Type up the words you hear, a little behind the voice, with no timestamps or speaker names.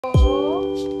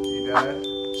done?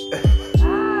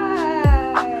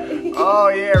 Hi. Oh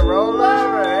yeah, roll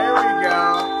over. There we go.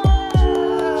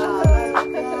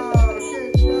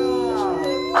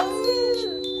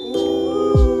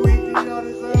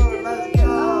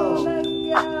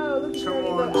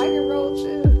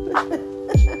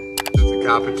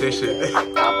 Competition.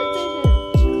 Competition.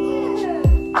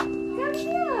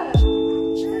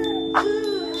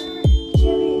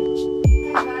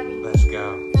 Let's go.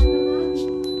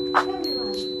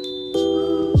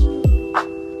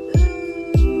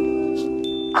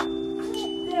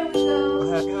 There we go.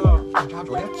 Let's go. Good job,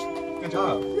 Julia. Good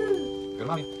job. Go to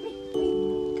mommy.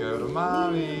 Go to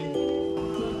mommy.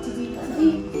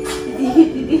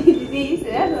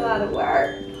 That's a lot of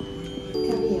work.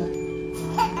 Come here.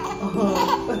 Oh,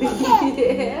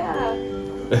 yeah.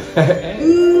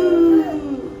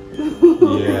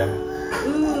 Yeah.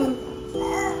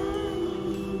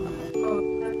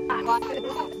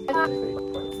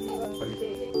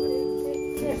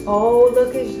 Oh,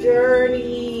 look, it's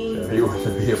Journey. Yeah, he wants to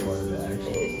be a part of that,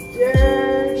 actually. It's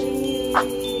Journey.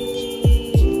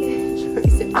 He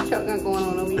said, "What y'all got going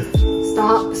on over here?"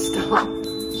 Stomp, stomp.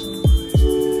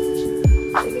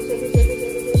 Shake it, shake it, shake it,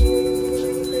 shake it,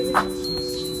 shake it, shake it.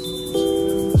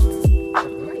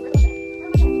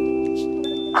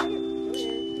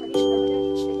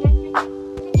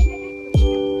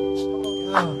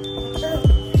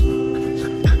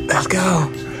 Let's go.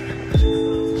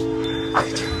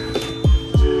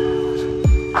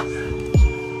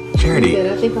 Journey. I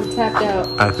think I'm tapped out.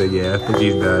 I think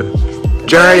he's done.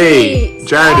 Journey!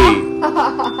 Journey!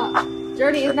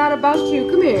 Journey is not about you.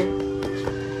 Come here.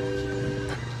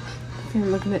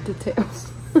 I'm looking at the tail.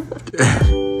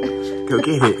 Go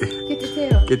get it. Get the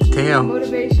tail. Get the tail.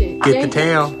 Motivation. Get Yank the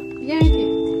tail. It. Yank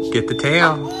it. Get the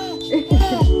tail.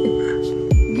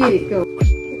 Get it. Go.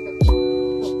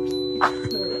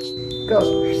 Go.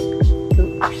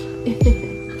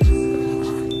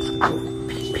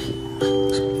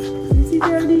 You see,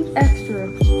 Journey? Extra.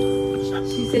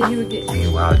 She said you would get.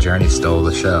 Meanwhile, Journey stole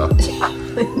the show.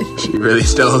 She really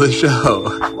stole the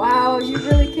show. Wow, you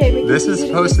really came in. This is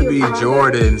supposed to be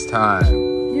Jordan's time.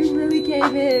 You really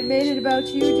came in and made it about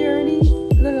you, Journey.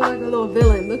 Looking like a little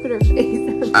villain. Look at her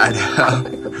face. I know.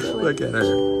 Look at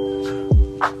her.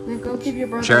 Now go give your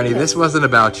brother Journey, a kiss. this wasn't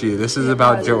about you. This is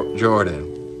about Jordan.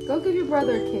 Go give your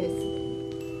brother a kiss.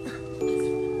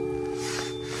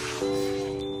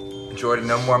 Jordan,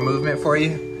 no more movement for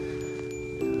you?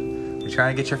 You're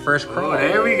trying to get your first crawl. Oh,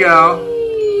 there we go.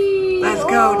 Let's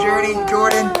go, Journey.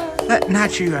 Jordan.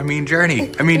 Not you. I mean, Journey.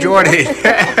 I mean, Jordan.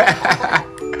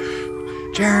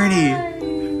 Journey.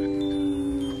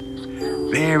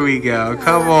 There we go.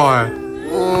 Come on.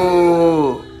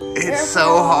 Oh, it's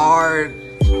so hard.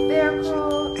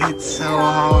 It's so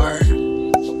hard.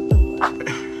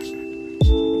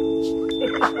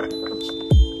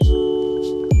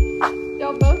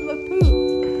 Y'all both look pooped.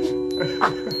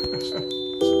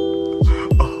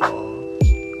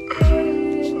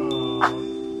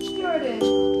 Jordan.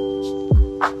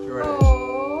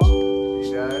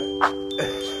 You done?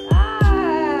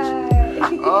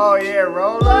 Hi. Oh yeah,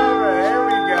 roll over. There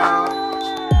we go.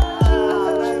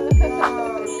 Let's go.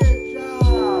 Good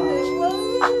job.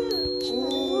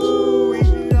 Ooh, we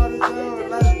did it on his own.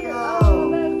 Let's go.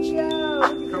 Let's go.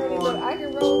 Come on. I can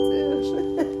roll too.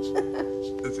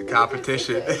 It's a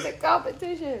competition. It's a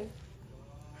competition.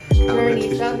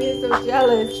 Journey, stop being so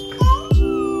jealous.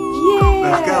 Yeah.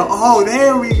 Let's go. Oh,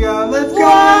 there we go. Let's go.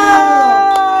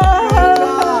 Good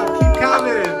job. Keep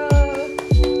coming.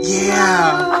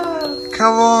 Yeah.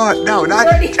 Come on. No, not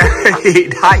Journey.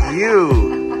 Not you.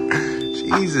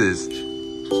 Jesus.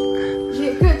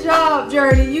 Yeah, good job,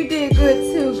 Journey. You did good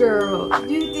too, girl.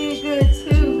 You did good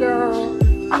too, girl.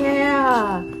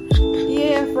 Yeah.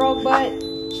 Yeah, frog butt.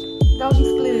 Doggy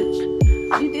split.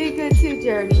 You did good too,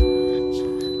 Journey.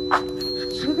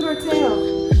 Look at her tail.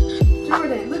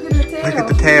 Jordan, look at her tail. Look at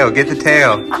the tail. Get the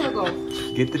tail.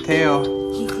 Get the tail.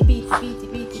 Get the tail.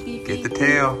 Get the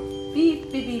tail.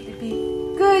 Beep, beep, beep, beep, beep.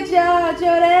 Good job,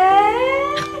 Jordan.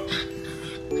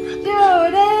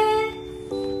 Jordan.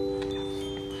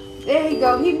 There you go.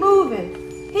 He moving.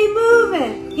 He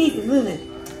moving. He's moving.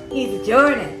 He's a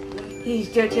Jordan. He's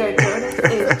Jordan.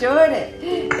 It's Jordan.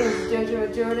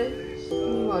 It's Jordan.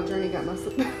 Meanwhile, Journey got my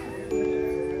slip.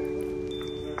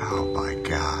 Oh my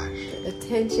gosh.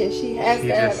 Attention. She has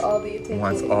to have all the attention.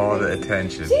 Wants all the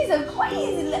attention. She's a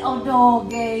crazy little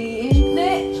doggy, isn't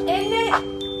it? Isn't it?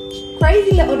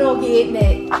 Crazy little doggy, isn't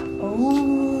it?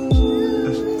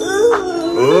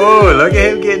 Ooh, look at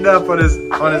him getting up on his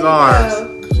arms.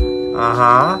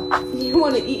 Uh-huh. You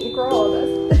want to eat and crawl,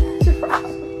 that's your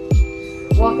problem.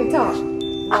 Walk and talk.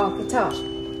 Walk and talk.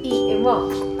 Eat and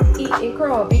walk. Eat and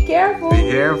crawl. Be careful. Be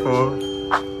careful.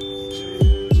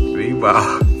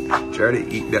 Meanwhile, Journey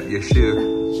eating up your shoe.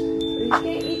 You can't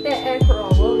eat that and crawl.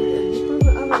 Well, you're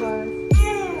proving otherwise.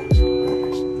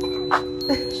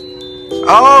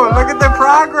 Oh, look at the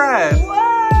progress.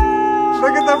 Whoa.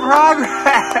 Look at the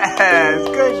progress.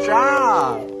 Good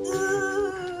job.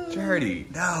 Journey,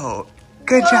 no.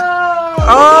 Good job.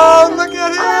 Oh, look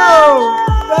at him.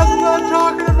 That's what I'm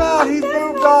talking about. He's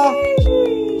moved off.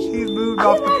 He's moved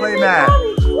off the play mat.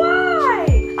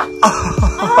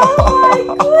 Oh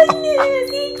my goodness,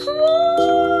 he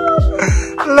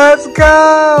crawled. Let's go.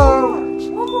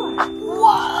 One more.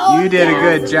 Whoa. You did a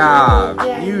good job.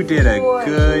 Yeah, You did a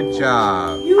good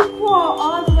job. You crawled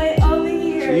all the way over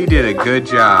here. You did a good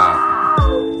job.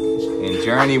 And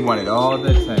Journey wanted all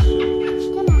the attention.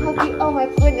 Oh my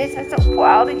goodness, I'm so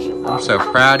proud of you. I'm so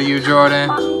proud of you, Jordan.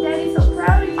 Mommy, Daddy's so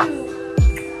proud of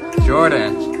you.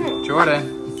 Jordan.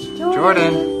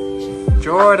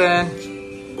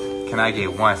 Can I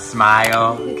get one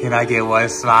smile? Can I get one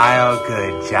smile?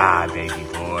 Good job, baby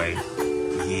boy.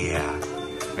 Yeah.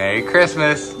 Merry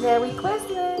Christmas. Merry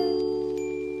Christmas.